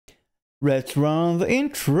Let's run the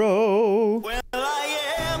intro. Well, I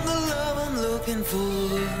am the love I'm looking for,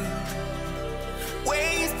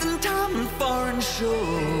 wasting time in foreign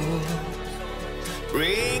shore,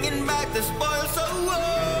 bringing back the spoils so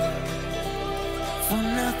for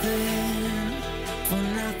nothing, for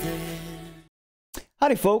nothing.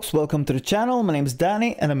 Howdy folks, welcome to the channel. My name is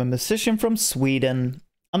Danny and I'm a musician from Sweden.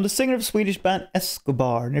 I'm the singer of Swedish band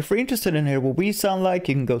Escobar, and if you're interested in hearing what we sound like,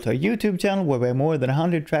 you can go to our YouTube channel where we have more than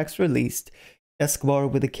 100 tracks released. Escobar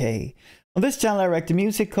with a K. On this channel I react to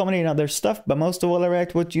music, comedy and other stuff, but most of all I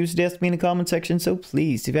react to what you suggest me in the comment section, so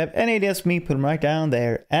please, if you have any ideas for me, put them right down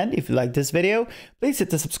there. And if you like this video, please hit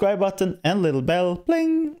the subscribe button and little bell,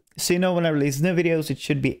 bling, so you know when I release new videos. It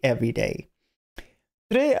should be every day.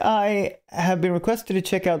 Today I have been requested to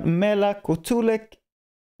check out Mela Koteluk,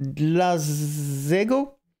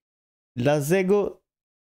 Dlaczego,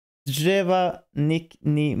 Drzewa, ni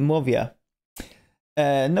Mowia.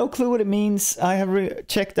 No clue what it means. I have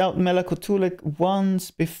checked out Mela Koteluk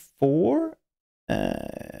once before.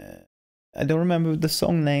 I don't remember the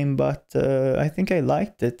song name, but I think I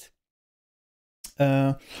liked it.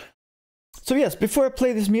 So yes, before I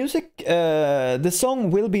play this music, the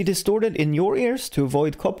song will be distorted in your ears to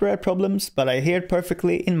avoid copyright problems, but I hear it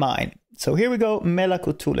perfectly in mine. So here we go, Mela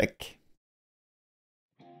Koteluk.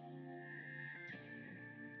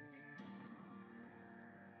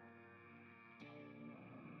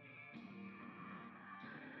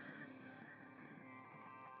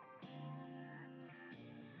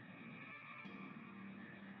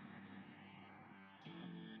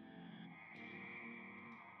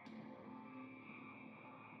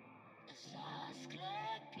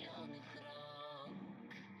 Zasklepionych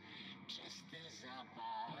rąk, czysty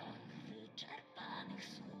zapach wyczerpanych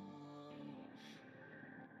słów,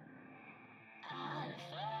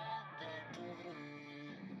 alfabetu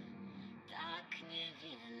rym, tak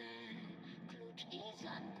niewiele, klucz i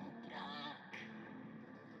zamku brak.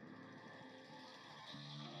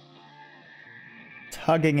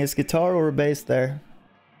 Hugging his guitar or bass there?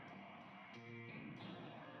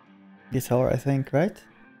 Guitar, I think, right?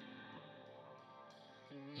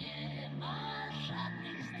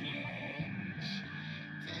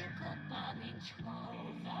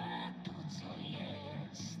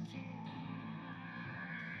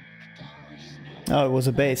 Oh, it was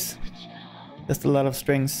a bass. Just a lot of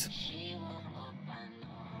strings.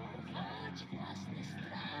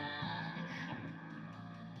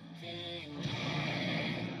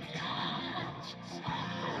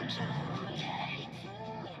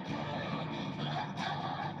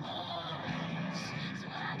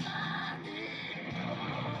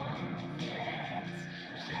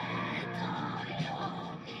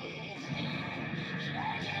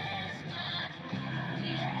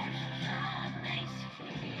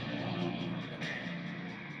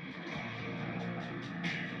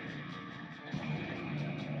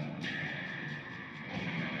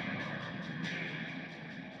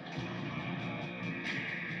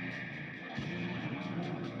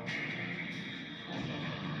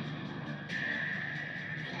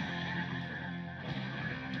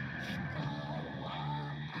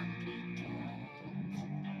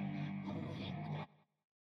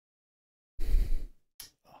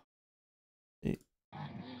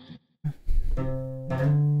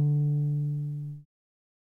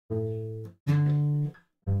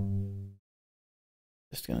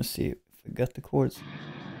 Just gonna see if I got the chords.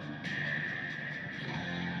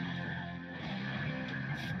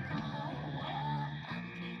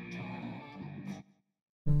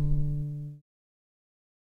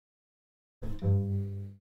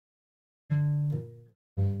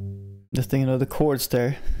 Just thinking of the chords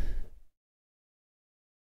there.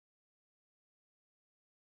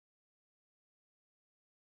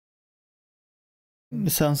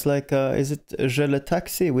 It sounds like, is it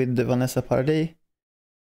Taxi with Vanessa Paradis?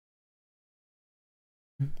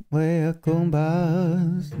 Welcome back.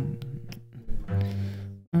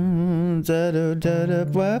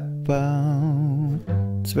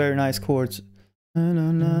 It's very nice chords.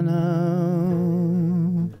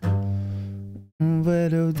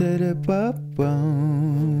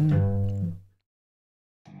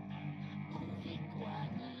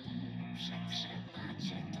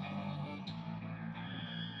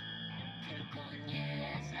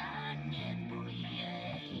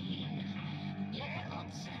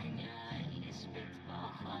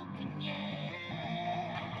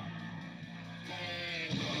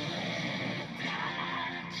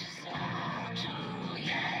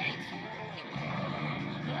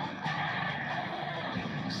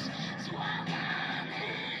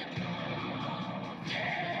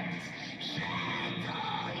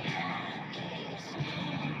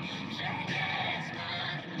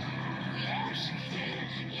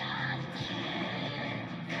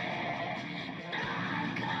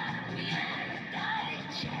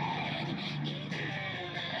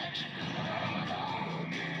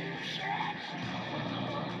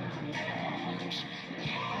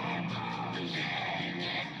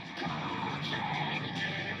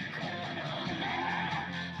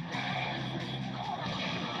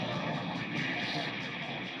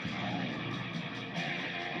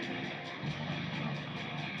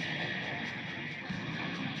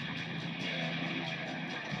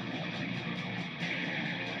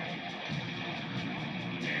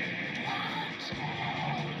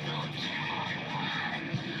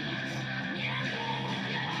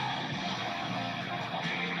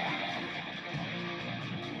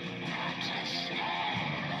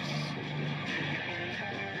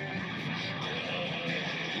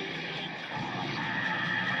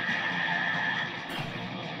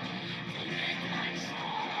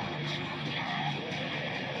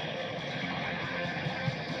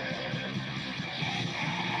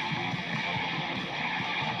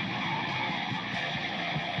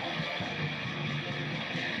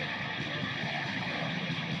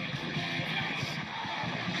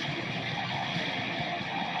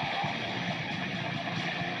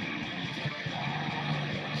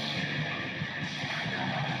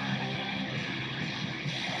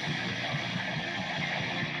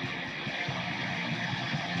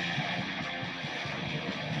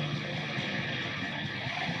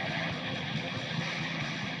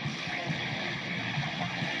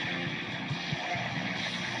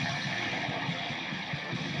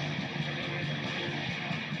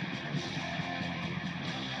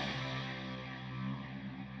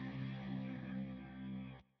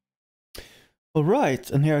 Alright,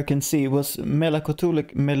 and here I can see it was Mela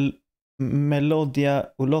Koteluk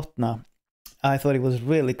Melodia Ulotna. I thought it was a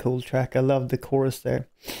really cool track. I love the chorus there.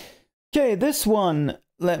 Okay, this one,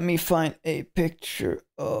 let me find a picture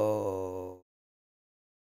of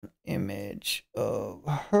image of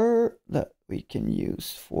her that we can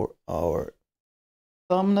use for our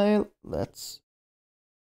thumbnail.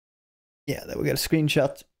 Yeah, there we got a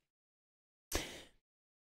screenshot.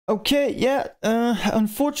 Okay, yeah,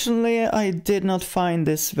 unfortunately I did not find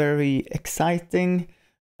this very exciting.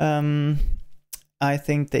 I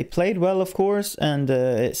think they played well, of course,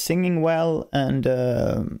 and singing well, and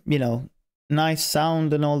you know, nice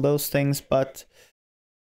sound and all those things, but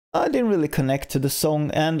I didn't really connect to the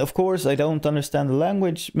song, and of course I don't understand the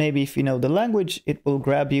language. Maybe if you know the language it will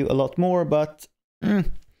grab you a lot more, but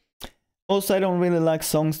also I don't really like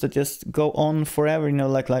songs that just go on forever, you know,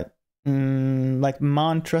 like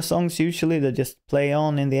mantra songs usually that just play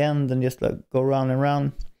on in the end and just like go round and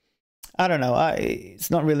round. I don't know,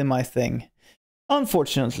 it's not really my thing,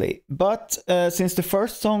 unfortunately. But since the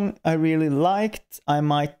first song I really liked, I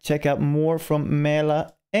might check out more from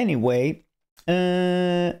Mela anyway.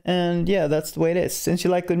 And yeah, that's the way it is. Since you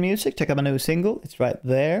like good music, check out my new single. It's right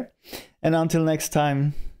there. And until next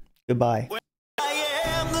time, goodbye. I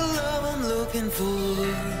am the love I'm looking for,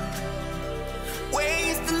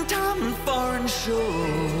 wasting time on foreign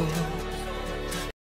shore.